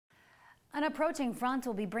An approaching front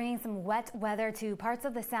will be bringing some wet weather to parts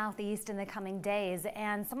of the southeast in the coming days,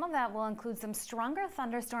 and some of that will include some stronger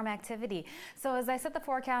thunderstorm activity. So as I set the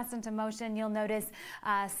forecast into motion, you'll notice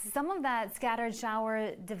some of that scattered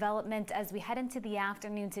shower development as we head into the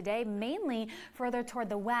afternoon today, mainly further toward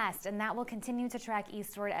the west, and that will continue to track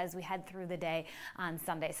eastward as we head through the day on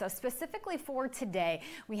Sunday. So specifically for today,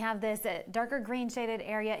 we have this darker green shaded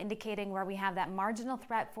area indicating where we have that marginal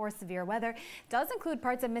threat for severe weather. It does include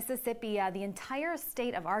parts of Mississippi, the entire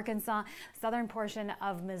state of Arkansas, southern portion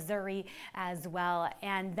of Missouri as well.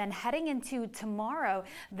 And then heading into tomorrow,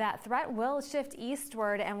 that threat will shift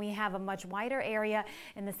eastward, and we have a much wider area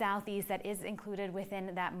in the southeast that is included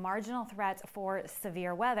within that marginal threat for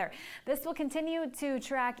severe weather. This will continue to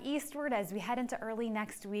track eastward as we head into early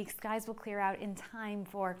next week. Skies will clear out in time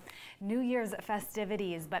for New Year's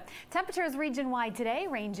festivities, but temperatures region-wide today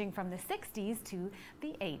ranging from the 60s to the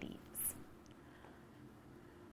 80s.